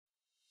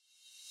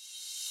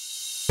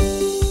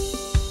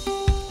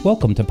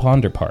Welcome to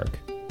Ponder Park,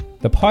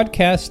 the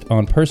podcast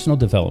on personal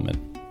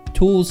development,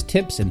 tools,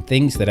 tips, and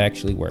things that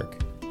actually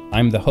work.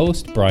 I'm the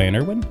host, Brian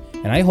Irwin,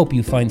 and I hope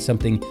you find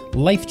something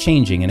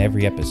life-changing in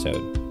every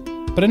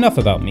episode. But enough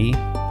about me,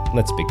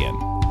 let's begin.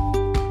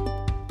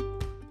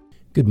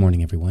 Good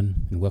morning,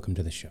 everyone, and welcome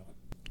to the show.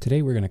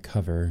 Today we're going to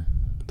cover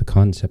the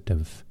concept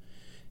of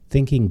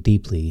thinking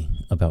deeply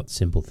about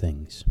simple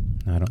things.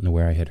 Now, I don't know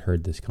where I had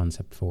heard this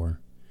concept for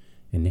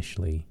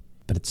initially,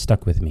 but it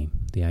stuck with me,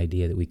 the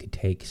idea that we could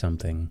take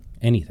something,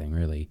 anything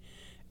really,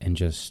 and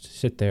just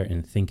sit there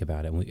and think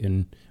about it.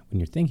 And when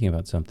you're thinking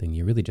about something,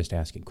 you're really just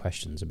asking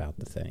questions about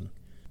the thing.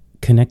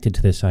 Connected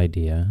to this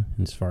idea,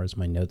 as far as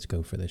my notes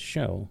go for this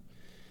show,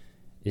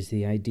 is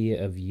the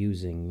idea of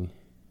using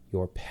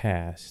your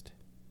past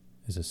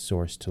as a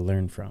source to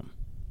learn from.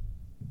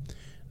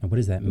 Now, what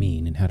does that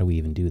mean, and how do we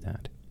even do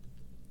that?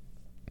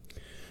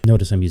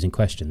 Notice I'm using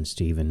questions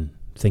to even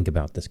think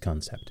about this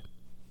concept.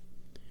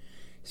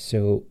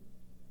 So,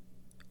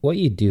 what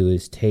you do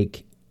is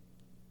take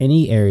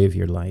any area of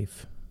your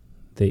life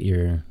that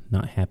you're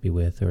not happy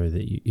with, or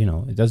that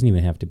it doesn't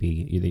even have to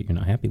be that you're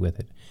not happy with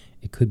it.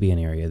 It could be an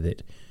area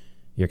that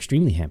you're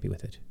extremely happy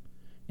with it.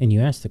 And you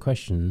ask the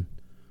question,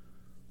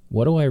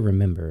 what do I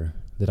remember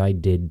that I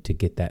did to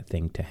get that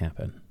thing to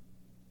happen?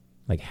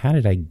 Like, how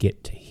did I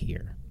get to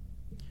here?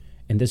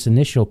 And this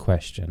initial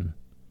question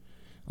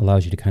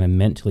allows you to kind of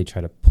mentally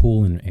try to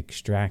pull and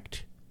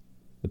extract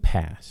the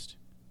past.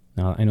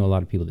 Now, I know a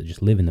lot of people that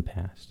just live in the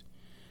past,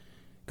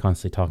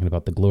 constantly talking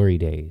about the glory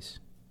days.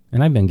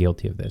 And I've been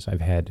guilty of this.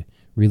 I've had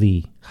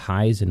really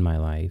highs in my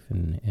life,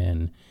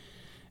 and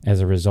as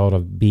a result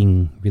of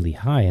being really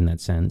high in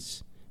that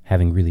sense,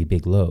 having really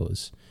big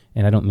lows.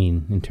 And I don't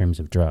mean in terms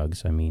of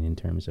drugs. I mean in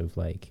terms of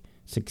like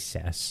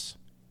success,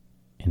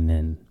 and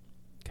then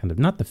kind of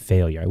not the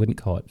failure. I wouldn't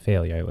call it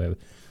failure.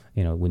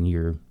 When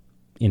you're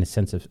in a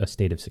sense of a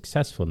state of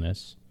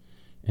successfulness,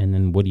 and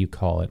then what do you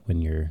call it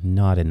when you're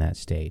not in that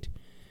state?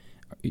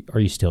 Are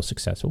you still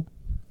successful?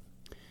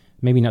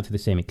 Maybe not to the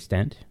same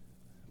extent,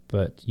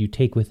 but you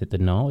take with it the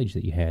knowledge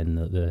that you had, and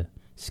the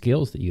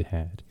skills that you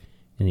had,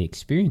 and the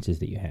experiences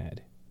that you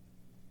had.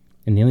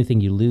 And the only thing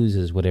you lose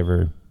is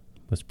whatever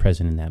was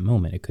present in that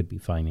moment. It could be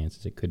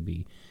finances, it could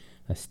be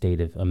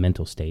a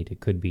mental state,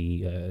 it could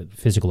be a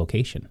physical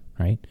location,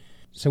 right?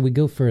 So we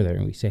go further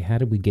and we say, how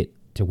did we get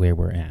to where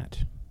we're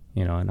at?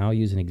 And I'll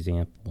use an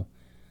example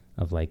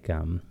of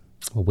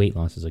weight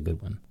loss is a good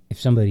one. If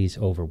somebody's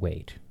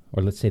overweight,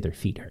 or let's say their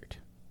feet hurt,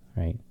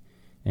 right?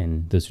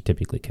 And those are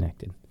typically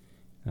connected.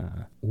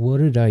 What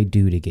did I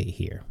do to get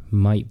here?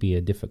 Might be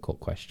a difficult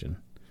question.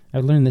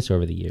 I've learned this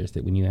over the years,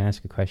 that when you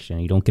ask a question,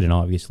 you don't get an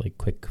obvious,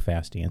 quick,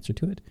 fast answer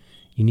to it.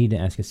 You need to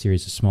ask a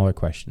series of smaller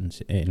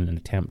questions in an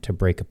attempt to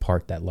break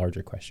apart that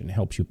larger question. It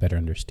helps you better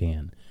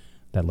understand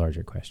that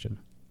larger question.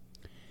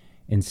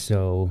 And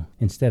so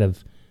instead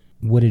of,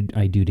 what did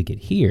I do to get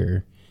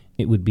here?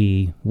 It would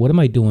be, what am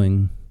I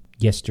doing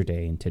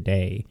yesterday and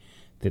today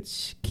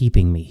that's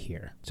keeping me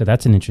here? So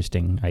that's an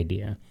interesting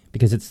idea,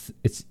 because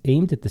it's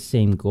aimed at the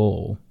same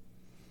goal,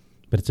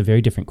 but it's a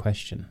very different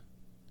question.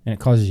 And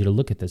it causes you to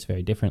look at this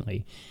very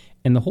differently.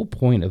 And the whole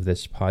point of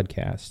this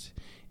podcast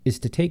is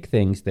to take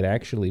things that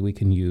actually we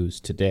can use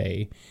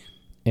today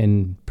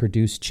and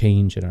produce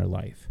change in our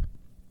life.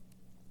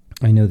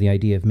 I know the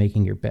idea of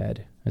making your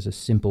bed as a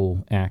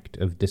simple act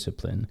of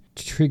discipline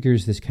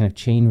triggers this kind of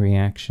chain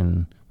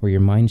reaction where your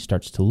mind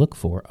starts to look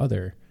for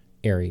other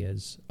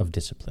areas of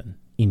discipline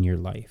in your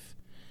life.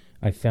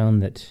 I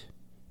found that,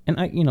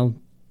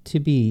 and to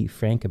be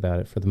frank about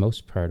it, for the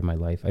most part of my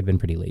life, I'd been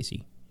pretty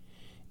lazy.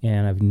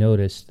 And I've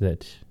noticed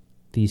that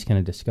these kind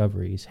of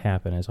discoveries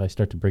happen as I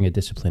start to bring a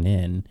discipline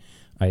in.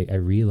 I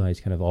realize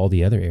kind of all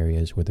the other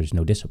areas where there's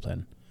no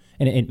discipline.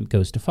 And it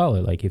goes to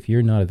follow, if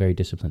you're not a very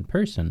disciplined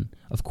person,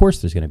 of course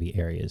there's going to be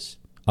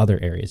other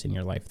areas in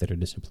your life that are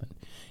disciplined.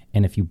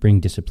 And if you bring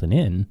discipline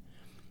in,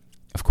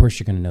 of course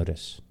you're going to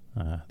notice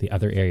the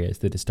other areas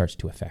that it starts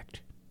to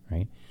affect,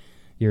 right?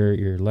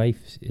 Your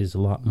life is a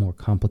lot more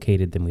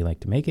complicated than we like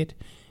to make it,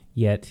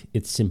 yet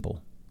it's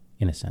simple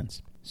in a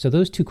sense. So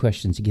those two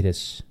questions get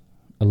us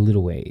a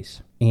little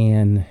ways.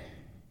 And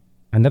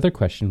another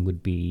question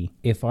would be,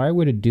 if I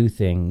were to do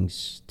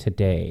things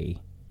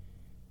today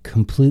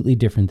completely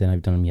different than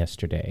I've done them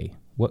yesterday,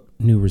 what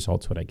new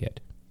results would I get?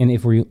 And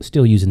if we're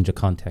still using the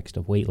context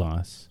of weight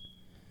loss,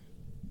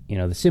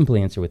 the simple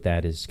answer with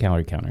that is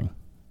calorie counting.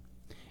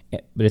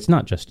 But it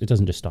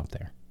doesn't just stop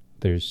there.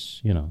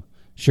 There's,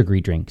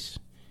 sugary drinks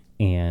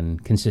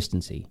and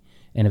consistency,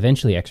 and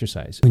eventually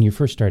exercise. When you're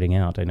first starting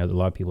out, I know that a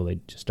lot of people, they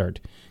just start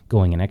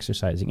going and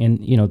exercising,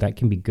 and that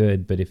can be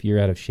good, but if you're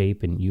out of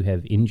shape and you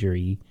have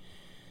injury,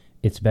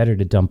 it's better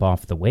to dump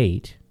off the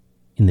weight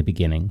in the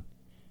beginning,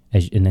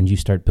 and then you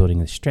start building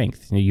the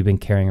strength. You've been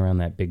carrying around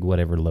that big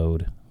whatever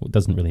load. It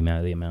doesn't really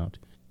matter the amount.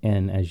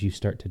 And as you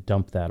start to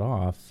dump that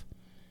off,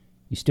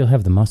 you still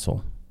have the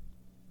muscle.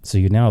 So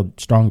you're now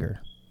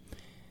stronger.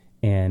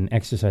 And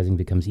exercising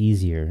becomes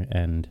easier.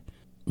 And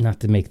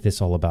not to make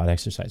this all about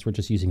exercise, we're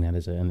just using that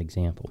as an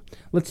example.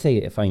 Let's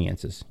say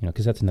finances,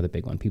 because that's another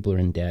big one. People are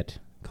in debt.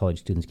 college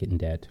students get in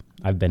debt.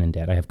 I've been in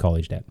debt. I have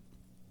college debt.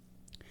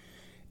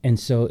 And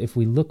so if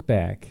we look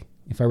back,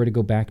 if I were to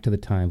go back to the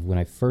time when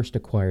I first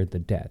acquired the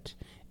debt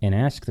and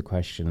ask the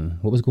question,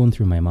 what was going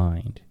through my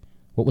mind?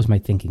 What was my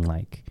thinking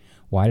like?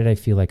 Why did I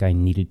feel like I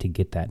needed to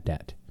get that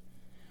debt?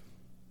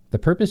 The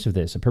purpose of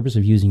this, the purpose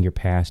of using your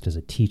past as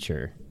a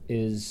teacher,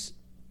 is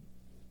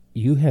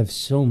you have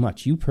so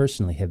much. You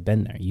personally have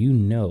been there. You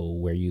know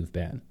where you've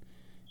been.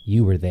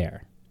 You were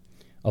there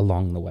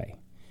along the way.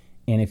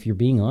 And if you're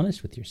being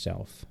honest with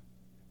yourself,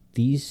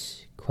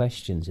 these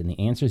questions and the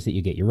answers that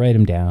you get, you write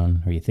them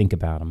down or you think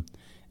about them.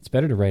 It's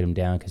better to write them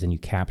down because then you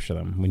capture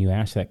them. When you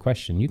ask that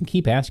question, you can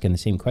keep asking the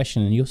same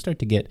question and you'll start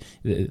to get,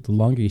 the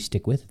longer you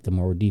stick with it, the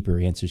more deeper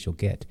answers you'll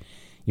get.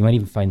 You might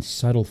even find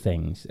subtle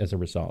things as a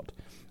result.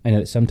 I know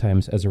that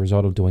sometimes as a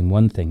result of doing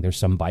one thing, there's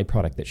some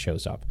byproduct that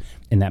shows up.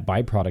 And that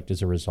byproduct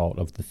is a result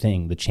of the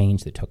thing, the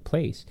change that took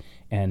place.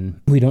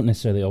 And we don't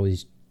necessarily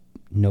always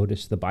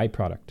notice the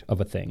byproduct of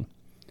a thing.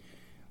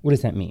 What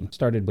does that mean?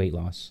 Started weight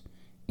loss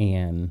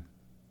and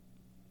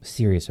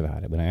serious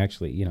about it. When I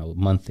actually,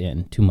 month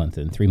in, 2 month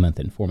in, 3 month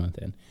in, 4 month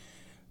in,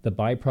 the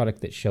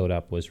byproduct that showed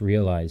up was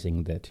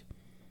realizing that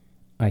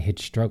I had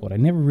struggled. I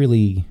never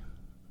really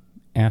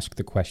asked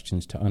the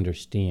questions to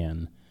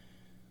understand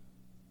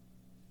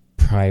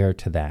prior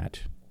to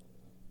that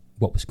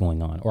what was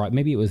going on. Or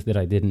maybe it was that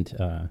I didn't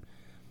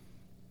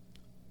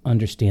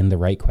understand the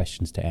right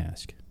questions to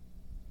ask.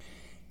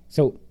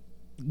 So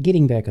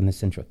getting back on the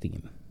central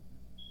theme,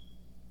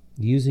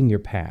 using your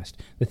past.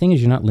 The thing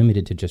is, you're not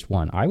limited to just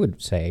one. I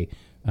would say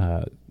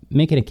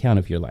make an account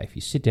of your life.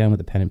 You sit down with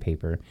a pen and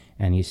paper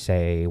and you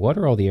say, what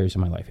are all the areas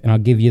of my life? And I'll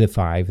give you the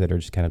 5 that are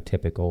just kind of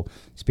typical: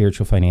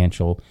 spiritual,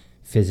 financial,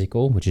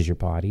 physical, which is your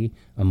body,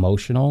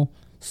 emotional,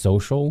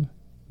 social,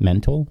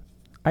 mental.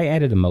 I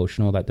added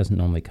emotional. That doesn't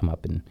normally come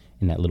up in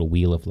that little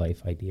wheel of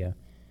life idea.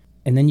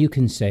 And then you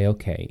can say,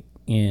 okay,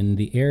 in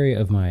the area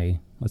of my,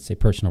 let's say,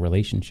 personal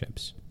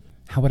relationships,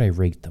 how would I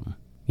rate them?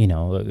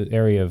 The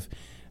area of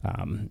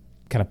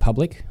kind of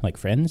public, like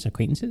friends,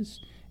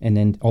 acquaintances, and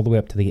then all the way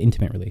up to the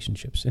intimate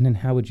relationships. And then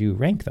how would you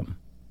rank them,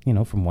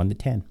 from 1 to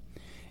 10?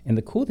 And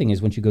the cool thing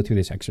is once you go through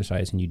this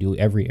exercise and you do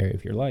every area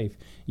of your life,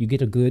 you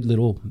get a good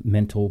little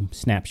mental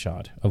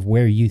snapshot of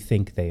where you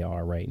think they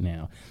are right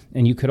now.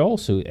 And you could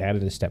also add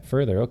it a step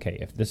further. Okay,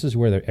 if this is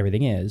where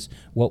everything is,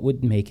 what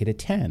would make it a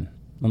 10?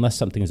 Unless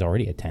something is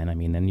already a 10,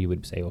 then you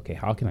would say, okay,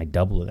 how can I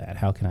double that?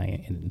 How can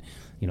I,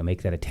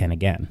 make that a 10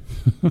 again?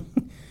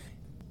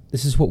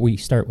 This is what we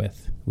start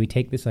with. We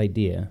take this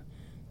idea,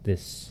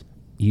 this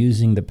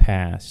using the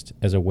past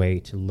as a way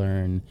to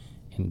learn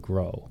and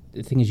grow.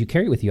 The thing is, you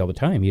carry it with you all the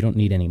time. You don't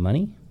need any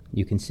money.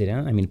 You can sit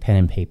down. Pen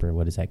and paper,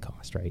 what does that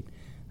cost, right?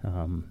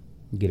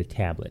 You get a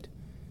tablet.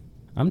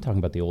 I'm talking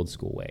about the old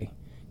school way,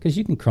 because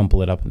you can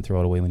crumple it up and throw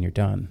it away when you're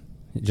done,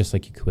 just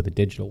like you could with a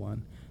digital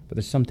one. But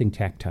there's something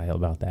tactile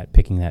about that,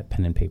 picking that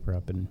pen and paper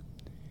up. And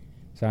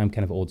so I'm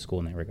kind of old school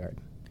in that regard.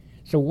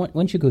 So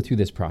once you go through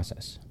this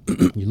process,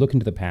 you look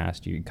into the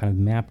past, you kind of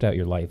mapped out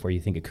your life where you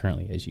think it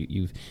currently is.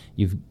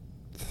 You've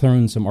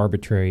thrown some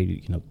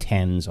arbitrary,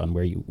 10s on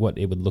what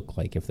it would look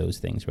like if those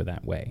things were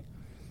that way.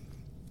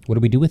 What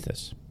do we do with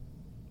this?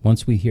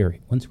 Once we're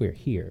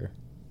here,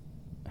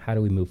 how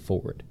do we move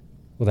forward?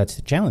 Well, that's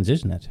the challenge,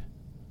 isn't it?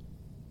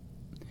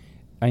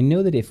 I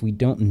know that if we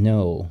don't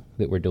know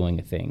that we're doing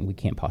a thing, we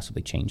can't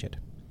possibly change it.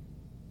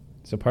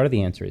 So part of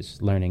the answer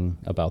is learning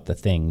about the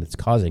thing that's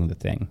causing the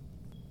thing.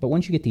 But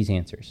once you get these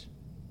answers,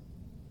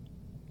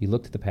 you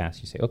look to the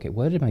past, you say, okay,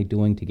 what am I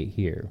doing to get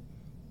here?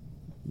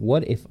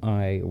 What if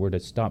I were to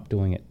stop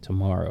doing it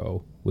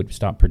tomorrow, would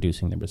stop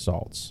producing the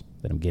results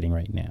that I'm getting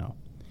right now?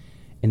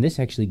 And this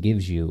actually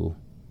gives you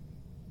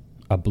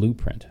a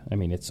blueprint.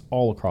 It's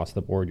all across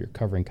the board. You're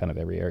covering kind of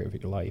every area of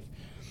your life.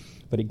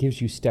 But it gives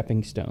you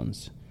stepping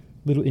stones,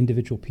 little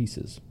individual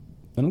pieces.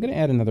 And I'm going to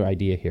add another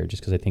idea here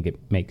just because I think it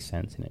makes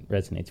sense and it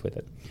resonates with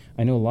it.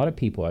 I know a lot of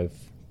people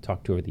I've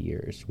talked to over the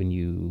years,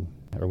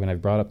 when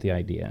I've brought up the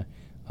idea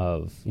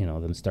of,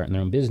 them starting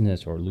their own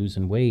business or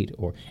losing weight,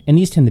 and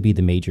these tend to be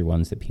the major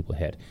ones that people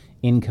hit: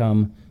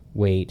 income,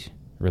 weight,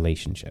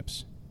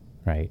 relationships,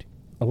 right?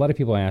 A lot of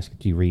people ask,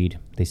 do you read?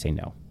 They say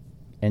no.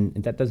 And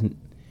that doesn't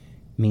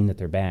mean that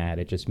they're bad.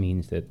 It just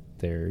means that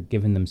they're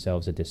giving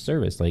themselves a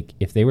disservice. Like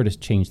if they were to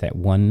change that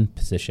one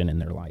position in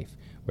their life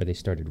where they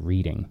started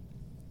reading,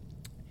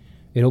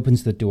 it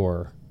opens the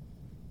door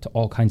to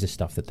all kinds of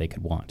stuff that they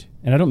could want.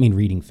 And I don't mean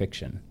reading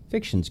fiction.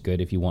 Fiction's good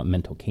if you want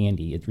mental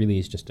candy. It really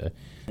is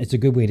it's a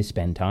good way to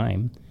spend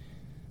time.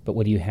 But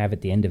what do you have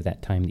at the end of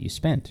that time that you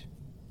spent,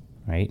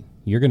 right?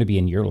 You're going to be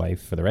in your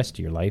life for the rest of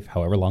your life,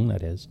 however long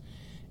that is.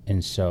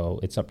 And so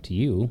it's up to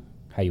you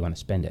how you want to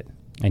spend it.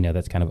 I know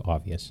that's kind of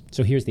obvious.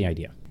 So here's the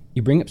idea.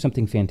 You bring up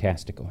something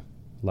fantastical,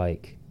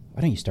 like,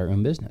 why don't you start your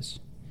own business?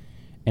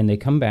 And they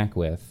come back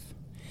with,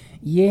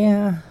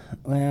 yeah,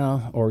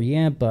 well, or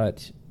yeah,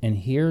 but, and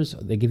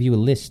they give you a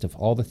list of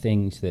all the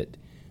things that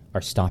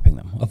are stopping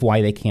them, of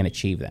why they can't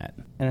achieve that.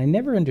 And I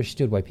never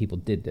understood why people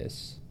did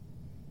this.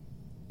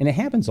 And it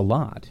happens a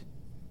lot.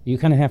 You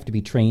kind of have to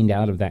be trained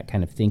out of that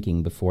kind of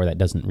thinking before that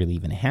doesn't really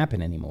even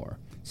happen anymore.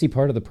 See,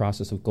 part of the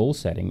process of goal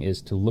setting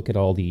is to look at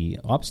all the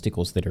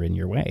obstacles that are in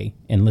your way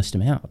and list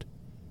them out.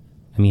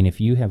 I mean,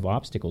 if you have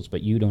obstacles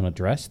but you don't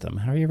address them,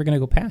 how are you ever going to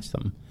go past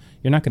them?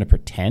 You're not going to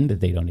pretend that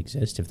they don't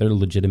exist. If they're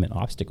legitimate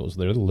obstacles,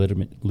 they're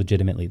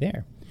legitimately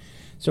there.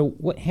 So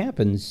what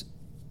happens,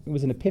 it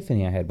was an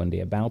epiphany I had one day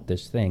about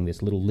this thing,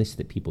 this little list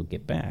that people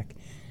get back.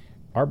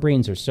 Our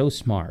brains are so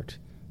smart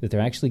that they're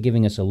actually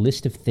giving us a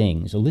list of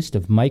things, a list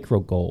of micro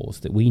goals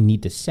that we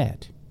need to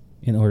set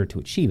in order to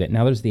achieve it.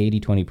 Now, there's the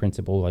 80-20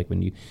 principle, like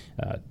when you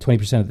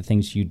 20% of the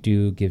things you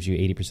do gives you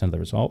 80% of the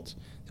results.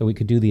 So we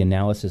could do the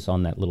analysis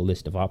on that little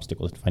list of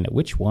obstacles to find out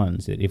which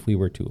ones that if we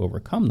were to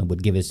overcome them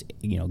would give us,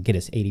 get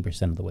us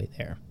 80% of the way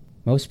there.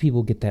 Most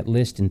people get that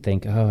list and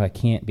think, oh, I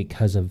can't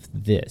because of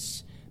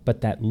this.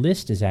 But that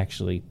list is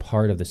actually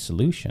part of the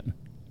solution.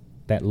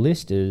 That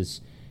list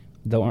is,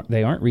 though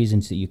they aren't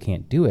reasons that you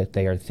can't do it,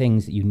 they are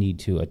things that you need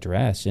to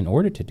address in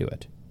order to do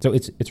it. So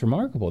it's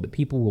remarkable that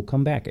people will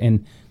come back,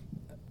 and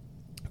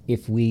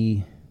if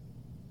we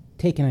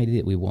take an idea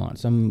that we want,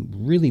 some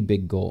really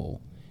big goal,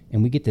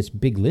 and we get this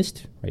big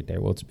list right there,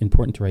 well, it's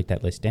important to write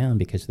that list down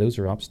because those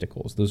are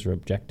obstacles, those are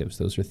objectives,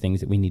 those are things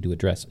that we need to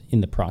address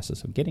in the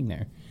process of getting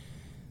there.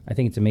 I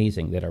think it's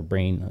amazing that our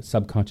brain,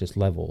 subconscious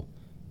level,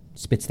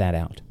 spits that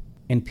out.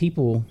 And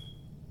people,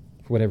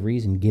 for whatever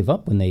reason, give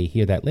up when they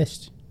hear that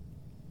list.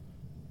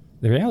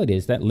 The reality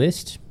is that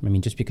list,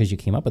 just because you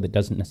came up with it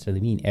doesn't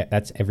necessarily mean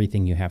that's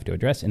everything you have to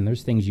address. And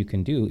there's things you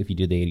can do if you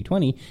do the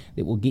 80-20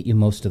 that will get you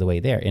most of the way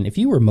there. And if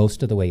you were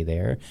most of the way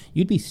there,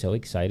 you'd be so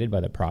excited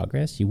by the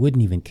progress, you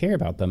wouldn't even care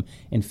about them.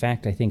 In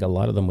fact, I think a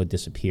lot of them would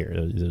disappear,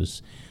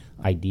 those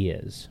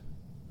ideas,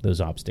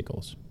 those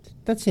obstacles.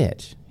 That's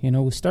it.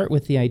 We start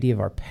with the idea of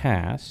our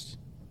past.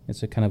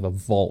 It's a kind of a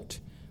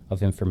vault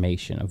of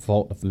information, a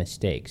vault of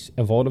mistakes,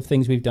 a vault of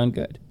things we've done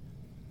good.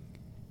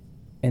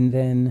 And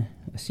then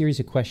a series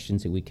of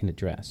questions that we can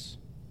address.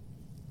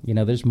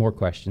 There's more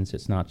questions.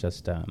 It's not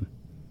just,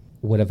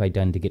 what have I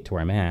done to get to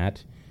where I'm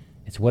at?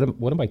 It's what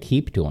do I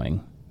keep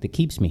doing that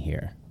keeps me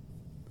here?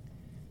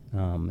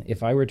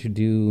 If I were to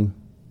do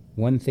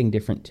one thing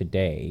different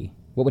today,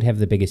 what would have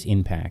the biggest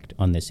impact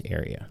on this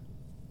area?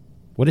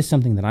 What is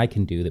something that I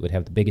can do that would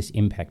have the biggest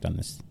impact on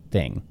this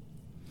thing?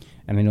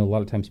 And I know a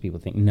lot of times people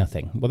think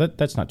nothing. Well,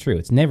 that's not true.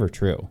 It's never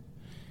true.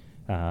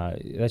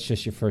 That's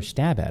just your first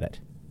stab at it.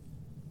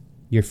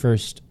 Your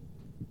first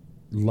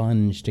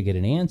lunge to get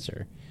an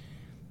answer.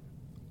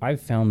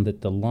 I've found that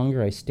the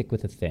longer I stick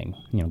with a thing,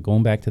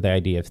 going back to the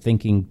idea of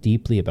thinking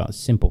deeply about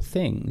simple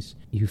things,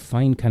 you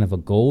find kind of a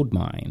gold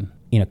mine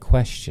in a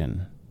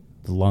question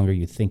the longer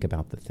you think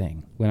about the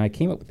thing. When I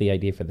came up with the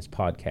idea for this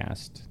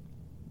podcast,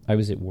 I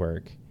was at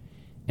work,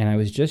 and I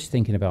was just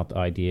thinking about the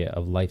idea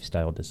of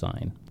lifestyle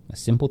design. A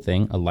simple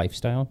thing, a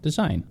lifestyle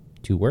design.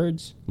 2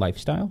 words,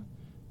 lifestyle,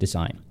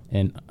 design.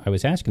 And I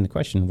was asking the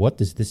question, what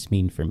does this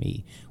mean for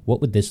me?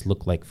 What would this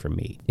look like for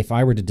me? If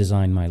I were to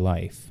design my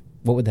life,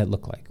 what would that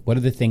look like? What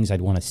are the things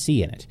I'd want to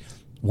see in it?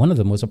 One of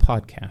them was a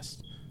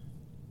podcast.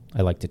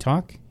 I like to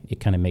talk. It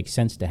kind of makes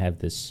sense to have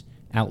this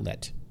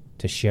outlet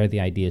to share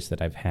the ideas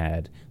that I've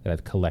had, that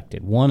I've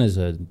collected. One is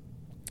a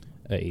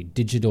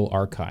digital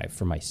archive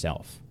for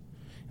myself.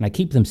 And I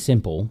keep them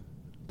simple,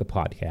 the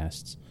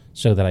podcasts,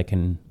 so that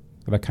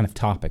they're kind of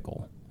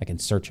topical. I can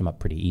search them up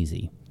pretty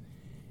easy.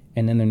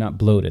 And then they're not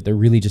bloated. They're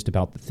really just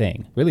about the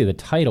thing. Really, the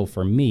title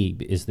for me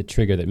is the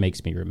trigger that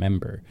makes me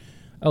remember,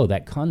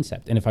 that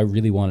concept. And if I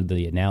really wanted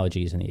the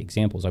analogies and the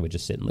examples, I would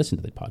just sit and listen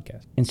to the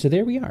podcast. And so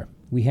there we are.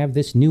 We have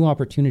this new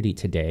opportunity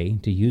today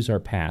to use our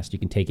past. You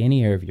can take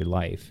any area of your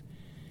life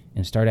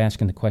and start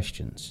asking the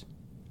questions.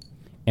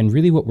 And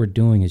really what we're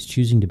doing is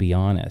choosing to be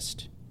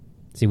honest.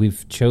 See,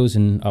 we've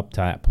chosen up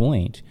to that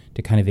point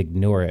to kind of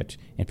ignore it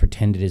and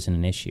pretend it isn't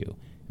an issue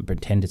and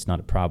pretend it's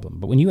not a problem.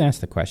 But when you ask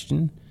the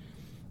question,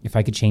 if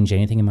I could change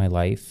anything in my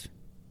life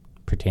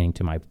pertaining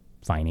to my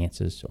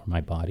finances or my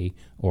body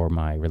or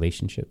my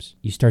relationships,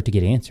 you start to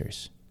get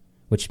answers,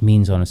 which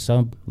means on a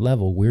sub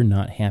level, we're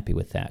not happy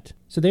with that.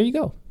 So there you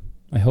go.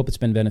 I hope it's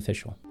been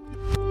beneficial.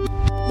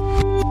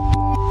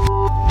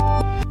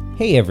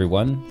 Hey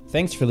everyone,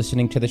 thanks for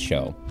listening to the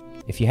show.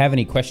 If you have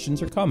any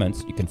questions or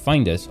comments, you can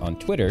find us on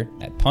Twitter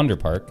at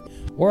PonderPark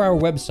or our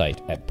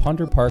website at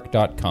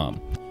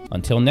ponderpark.com.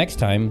 Until next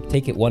time,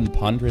 take it one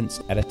ponderance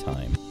at a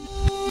time.